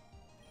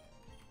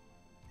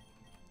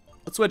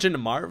switch into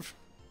Marv.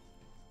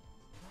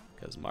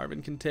 Because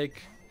Marvin can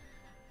take...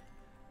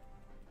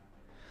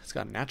 It's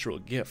got a natural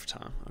gift,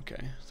 huh?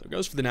 Okay, so it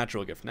goes for the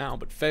natural gift now,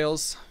 but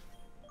fails.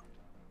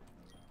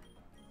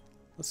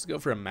 Let's go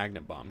for a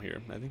magnet bomb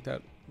here. I think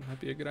that might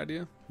be a good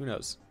idea. Who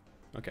knows?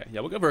 Okay, yeah,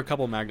 we'll go for a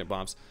couple magnet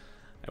bombs.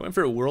 I went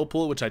for a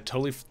whirlpool, which I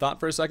totally thought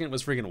for a second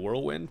was freaking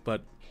whirlwind,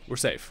 but we're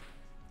safe.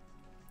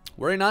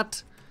 Worry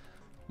not.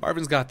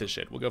 Marvin's got this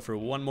shit. We'll go for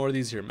one more of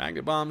these here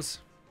magnet bombs.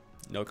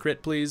 No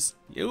crit, please.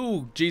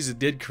 Ooh, jeez, it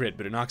did crit,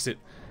 but it knocks it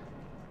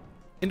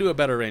into a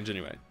better range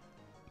anyway.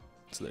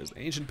 So there's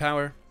ancient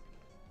power.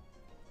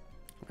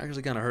 We're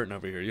actually kind of hurting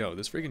over here. Yo,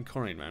 this freaking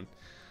Corine, man.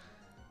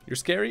 You're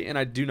scary, and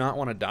I do not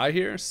want to die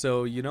here,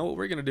 so you know what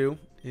we're going to do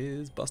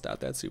is bust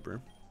out that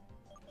super.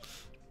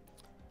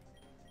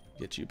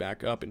 Get you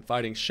back up in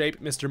fighting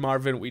shape, Mr.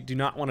 Marvin. We do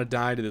not want to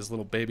die to this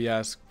little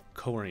baby-ass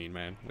Corine,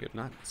 man. We have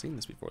not seen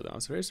this before, though. I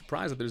was very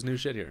surprised that there's new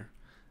shit here.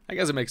 I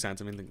guess it makes sense.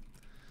 I mean, the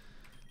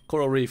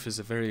coral reef is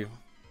a very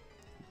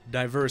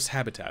diverse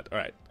habitat. All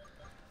right.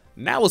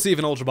 Now we'll see if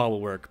an Ultra Ball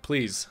will work.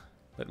 Please,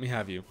 let me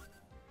have you.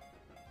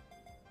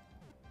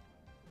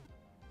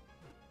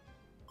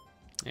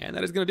 And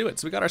that is going to do it.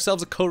 So we got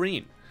ourselves a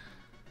Corine.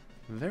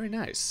 Very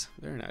nice.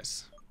 Very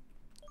nice.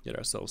 Get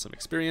ourselves some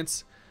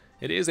experience.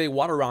 It is a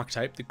water rock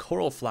type. The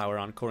coral flower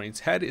on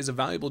Corine's head is a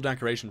valuable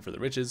decoration for the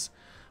riches.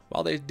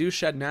 While they do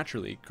shed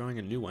naturally, growing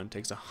a new one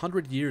takes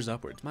 100 years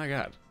upwards. My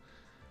god.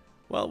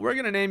 Well, we're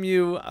going to name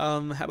you,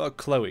 how about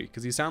Chloe?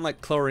 Because you sound like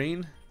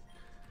chlorine.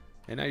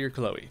 And now you're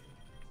Chloe.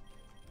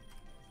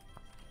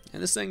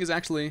 And this thing is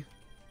actually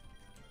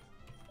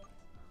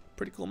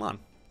pretty cool mon.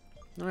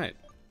 Alright.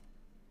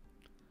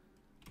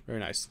 Very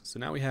nice. So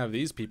now we have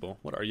these people.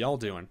 What are y'all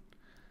doing?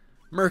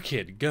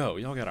 Merkid, go.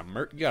 Y'all got a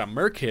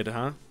Merkid,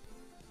 huh?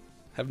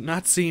 Have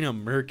not seen a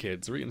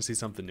Merkid, so we're gonna see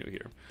something new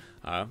here.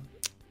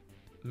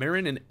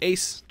 Marin and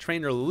Ace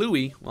Trainer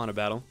Louie want a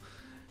battle.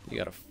 You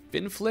got a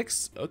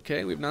Finflix.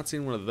 Okay, we've not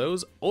seen one of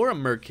those. Or a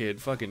Merkid.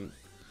 Fucking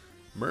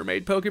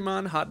mermaid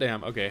Pokemon. Hot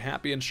damn. Okay,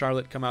 Happy and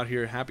Charlotte come out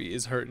here. Happy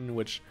is hurting,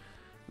 which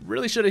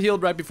really should have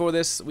healed right before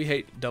this. We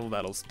hate double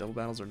battles. Double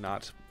battles are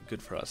not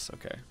good for us.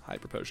 Okay,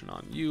 Hyper Potion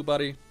on you,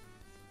 buddy.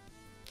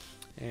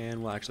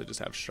 And we'll actually just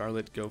have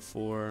Charlotte go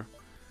for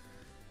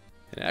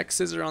an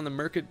X-Scissor on the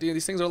Merkid. Dude,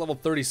 these things are level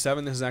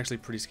 37. This is actually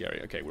pretty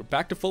scary. Okay, we're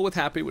back to full with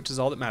Happy, which is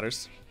all that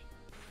matters.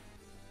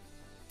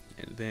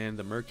 And then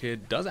the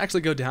Merkid does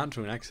actually go down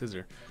to an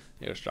X-Scissor.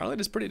 Yeah,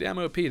 Charlotte is pretty damn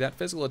OP. That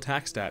physical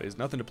attack stat is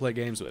nothing to play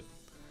games with.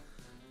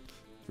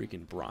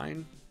 Freaking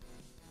Brine.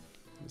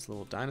 This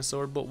little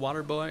dinosaur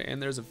water boy.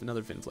 And there's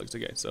another Finflix.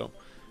 Okay, so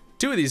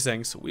two of these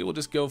things. We will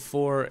just go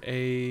for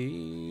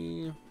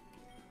a...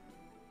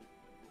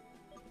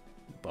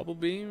 Bubble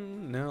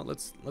Beam? No,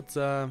 let's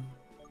I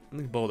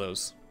think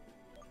Bulldoze.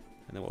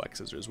 And then we'll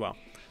X-Scissor as well.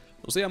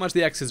 We'll see how much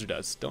the X-Scissor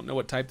does. Don't know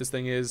what type this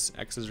thing is.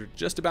 X-Scissor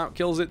just about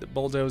kills it. The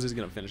Bulldoze is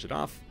going to finish it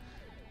off.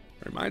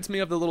 Reminds me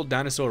of the little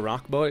dinosaur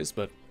rock boys,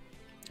 but...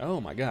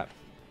 Oh my god.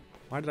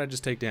 Why did I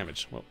just take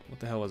damage? What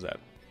the hell was that?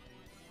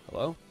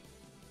 Hello?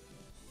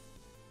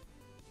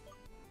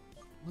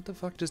 What the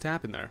fuck just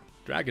happened there?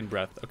 Dragon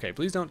Breath. Okay,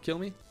 please don't kill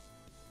me.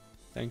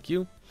 Thank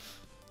you.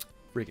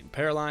 Freaking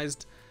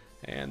paralyzed.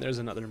 And there's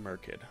another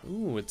Merkid.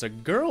 Ooh, it's a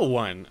girl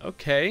one.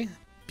 Okay,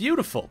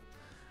 beautiful.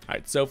 All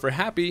right, so for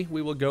Happy,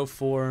 we will go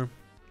for.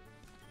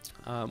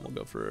 We'll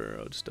go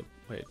for just a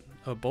wait.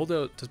 Oh,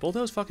 Bulldoze. Does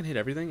Bulldoze fucking hit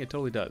everything? It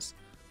totally does.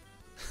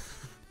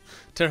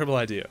 Terrible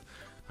idea.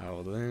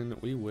 Well, then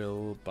we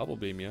will Bubble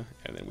Beam you,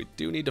 and then we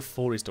do need to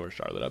full restore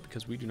Charlotte up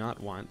because we do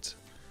not want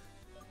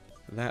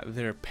that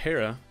there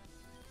para.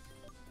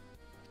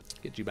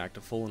 Get you back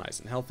to full, nice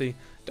and healthy.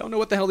 Don't know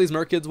what the hell these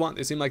Merkids want.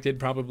 They seem like they'd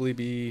probably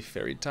be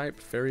fairy type,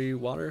 fairy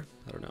water.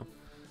 I don't know.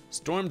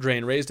 Storm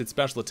Drain raised its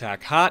special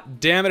attack. Hot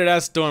damn it, it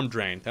has Storm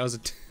Drain. That was a...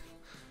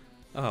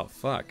 Oh,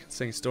 fuck. It's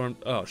saying Storm...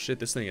 Oh, shit,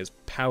 this thing is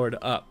powered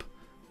up.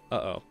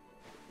 Uh-oh.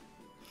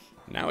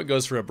 Now it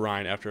goes for a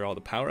Brine after all the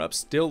power-ups.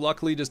 Still,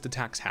 luckily, just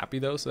attacks Happy,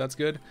 though, so that's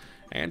good.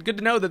 And good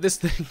to know that this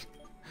thing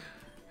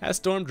has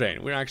Storm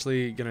Drain. We're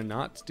actually gonna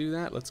not do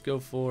that. Let's go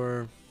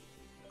for...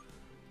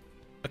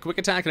 A quick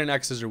attack and an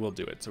X scissor will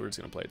do it, so we're just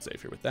going to play it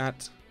safe here with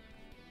that.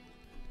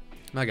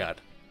 My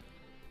god.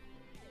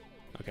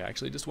 Okay,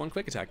 actually just one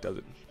quick attack does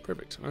it.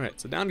 Perfect.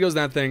 Alright, so down goes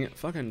that thing.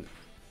 Fucking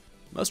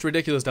most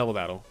ridiculous double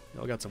battle.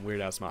 Y'all got some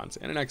weird ass mods.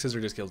 And an X scissor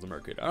just kills the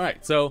Mercury.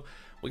 Alright, so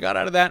we got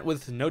out of that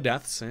with no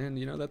deaths, and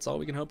you know, that's all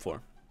we can hope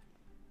for.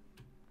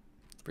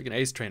 Freaking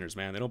ace trainers,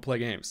 man. They don't play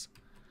games.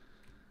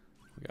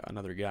 We got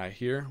another guy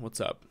here.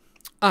 What's up?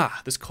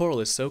 Ah, this coral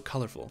is so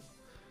colorful.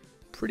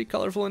 Pretty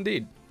colorful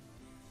indeed.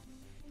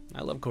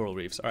 I love coral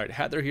reefs. Alright,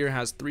 Heather here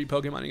has 3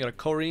 Pokemon. You got a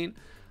Corrine.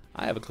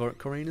 I have a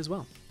Corrine as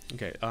well.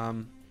 Okay,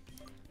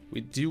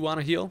 we do want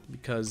to heal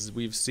because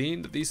we've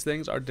seen that these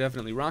things are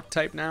definitely rock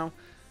type now,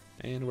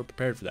 and we're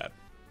prepared for that.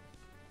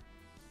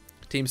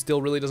 Team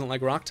still really doesn't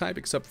like rock type,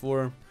 except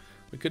for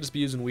we could just be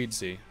using Weed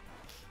Sea.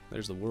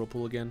 There's the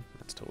Whirlpool again.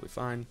 That's totally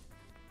fine.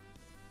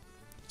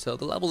 So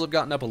the levels have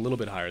gotten up a little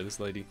bit higher. This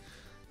lady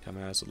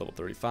coming at us with level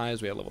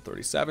 35s. We have level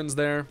 37s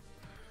there.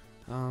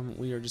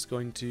 We are just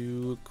going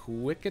to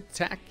quick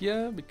attack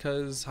you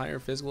because higher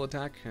physical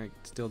attack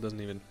still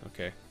doesn't even.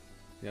 Okay.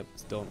 Yep,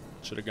 still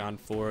should have gone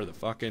for the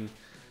fucking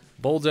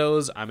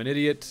bulldoze. I'm an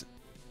idiot.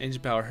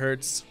 Engine power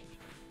hurts.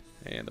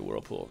 And the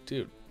Whirlpool.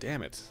 Dude,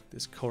 damn it.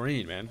 This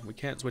Corrine, man. We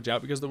can't switch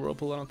out because of the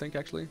Whirlpool, I don't think,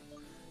 actually.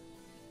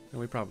 No,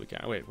 we probably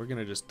can. Wait, we're going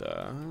to just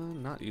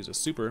not use a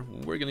super.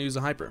 We're going to use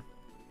a hyper.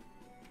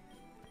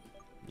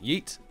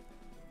 Yeet.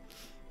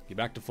 Get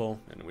back to full,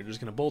 and we're just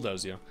going to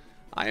bulldoze you.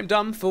 I am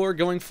dumb for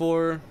going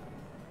for...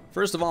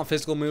 First of all,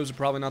 physical moves are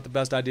probably not the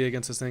best idea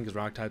against this thing because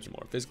rock types are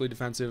more physically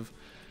defensive.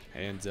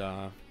 And,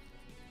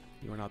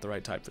 you are not the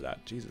right type for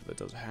that. Jesus, that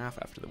does half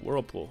after the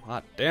Whirlpool.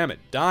 Hot damn it.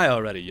 Die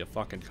already, you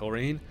fucking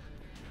Corrine.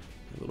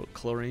 You little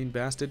chlorine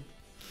bastard.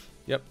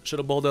 Yep, should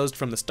have bulldozed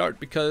from the start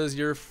because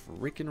you're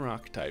freaking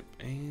rock type.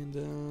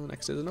 And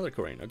next is another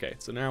Corrine. Okay,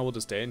 so now we'll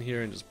just stay in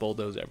here and just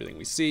bulldoze everything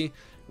we see,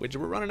 which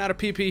we're running out of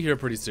PP here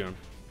pretty soon.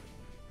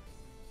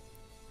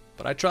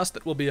 But I trust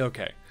that we'll be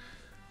okay.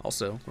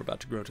 Also, we're about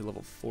to grow to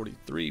level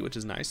 43, which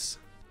is nice.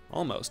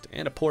 Almost.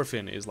 And a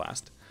Porphin is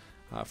last.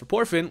 For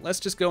Porphin, let's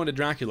just go into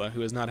Dracula,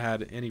 who has not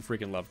had any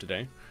freaking love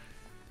today.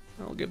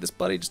 I'll give this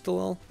buddy just a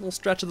little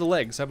stretch of the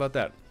legs. How about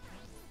that?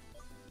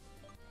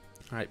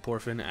 Alright,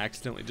 Porphin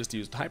accidentally just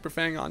used Hyper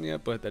Fang on you,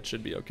 but that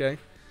should be okay.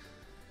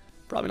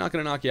 Probably not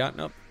going to knock you out.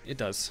 Nope, it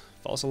does.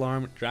 False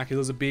alarm.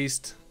 Dracula's a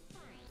beast.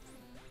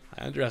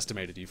 I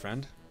underestimated you,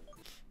 friend.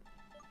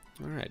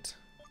 Alright.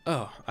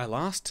 Oh, I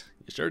lost?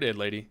 You sure did,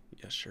 lady.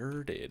 You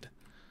sure did.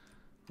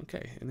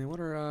 Okay, and then what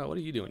are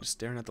you doing? Just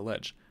staring at the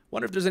ledge.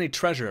 Wonder if there's any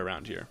treasure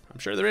around here. I'm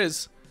sure there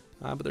is.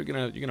 But you're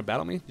gonna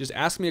battle me? Just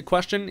ask me a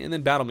question and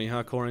then battle me,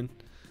 huh, Corrin?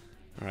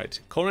 Alright.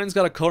 Corrin's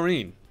got a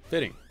Corrine.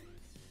 Fitting.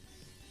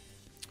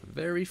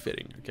 Very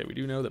fitting. Okay, we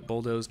do know that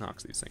Bulldoze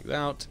knocks these things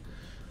out.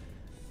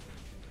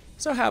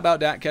 So how about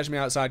that? Catch me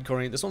outside,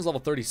 Corrine. This one's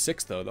level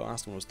 36, though. The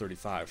last one was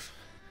 35.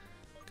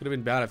 Could have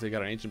been bad if they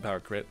got an Ancient Power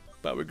crit.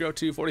 But we grow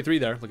to 43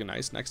 there. Looking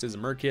nice. Next is a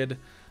Merkid.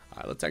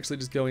 Let's actually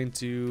just go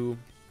into...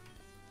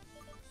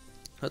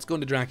 Let's go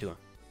into Dracula.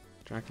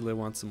 Dracula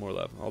wants some more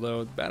love.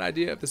 Although, bad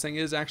idea if this thing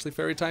is actually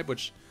fairy type,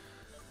 which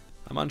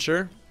I'm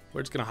unsure.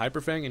 We're just going to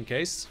Hyper Fang in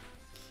case.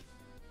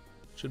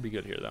 Should be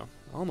good here, though.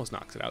 Almost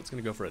knocks it out. It's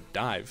going to go for a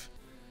dive.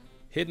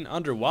 Hidden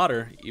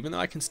underwater. Even though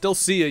I can still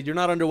see you, you're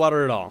not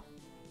underwater at all.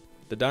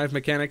 The dive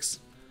mechanics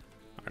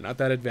are not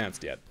that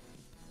advanced yet.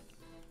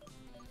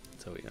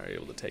 So we are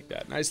able to take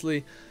that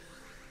nicely.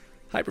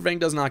 Hyper Fang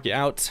does knock you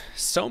out.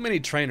 So many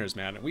trainers,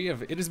 man.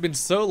 It has been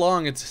so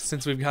long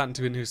since we've gotten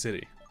to a new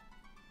city.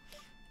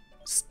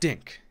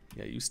 Stink.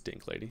 Yeah, you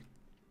stink, lady.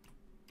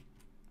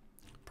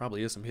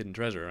 Probably is some hidden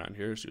treasure around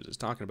here. She was just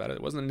talking about it.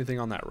 There wasn't anything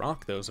on that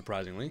rock, though,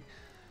 surprisingly.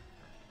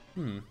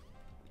 Another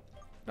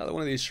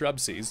one of these shrub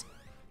seas.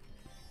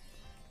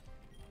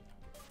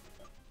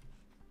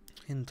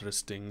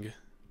 Interesting.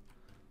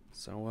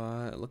 So,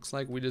 it looks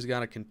like we just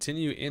gotta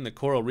continue in the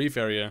Coral Reef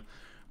area,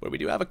 where we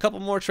do have a couple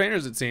more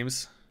trainers, it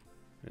seems.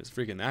 There's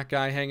freaking that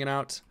guy hanging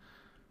out.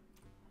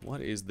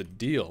 What is the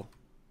deal?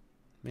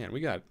 Man,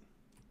 we got...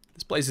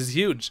 This place is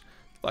huge.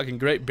 Fucking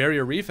Great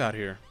Barrier Reef out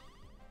here.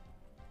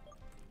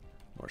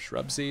 More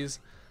shrub seas.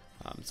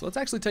 So let's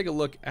actually take a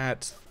look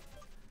at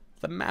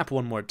the map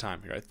one more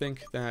time here. I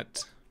think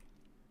that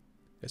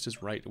it's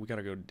just right. We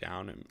gotta go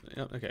down.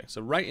 And, okay,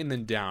 so right and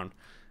then down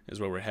is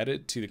where we're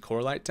headed to the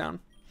Coralite town.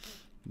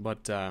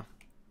 But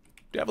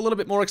we have a little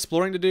bit more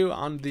exploring to do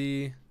on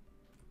the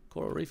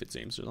Coral Reef, it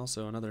seems. There's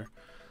also another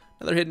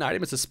hidden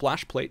item. It's a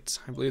splash plate.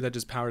 I believe that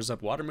just powers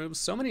up water moves.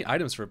 So many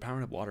items for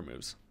powering up water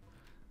moves.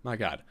 My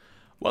god.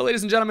 Well,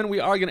 ladies and gentlemen, we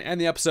are going to end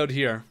the episode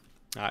here.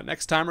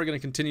 Next time, we're going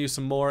to continue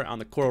some more on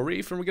the Coral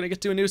Reef, and we're going to get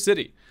to a new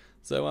city.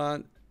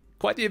 So,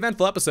 quite the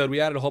eventful episode.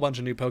 We added a whole bunch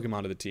of new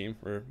Pokemon to the team,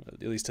 or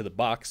at least to the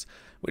box,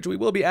 which we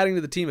will be adding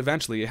to the team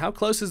eventually. How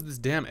close is this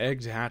damn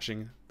egg to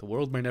hatching? The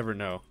world may never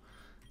know.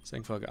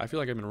 Saying fuck, I feel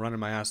like I've been running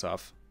my ass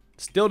off.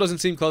 Still doesn't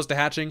seem close to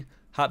hatching.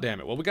 Hot damn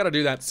it. Well, we got to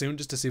do that soon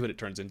just to see what it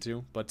turns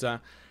into. But,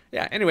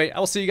 yeah, anyway, I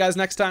will see you guys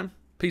next time.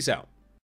 Peace out.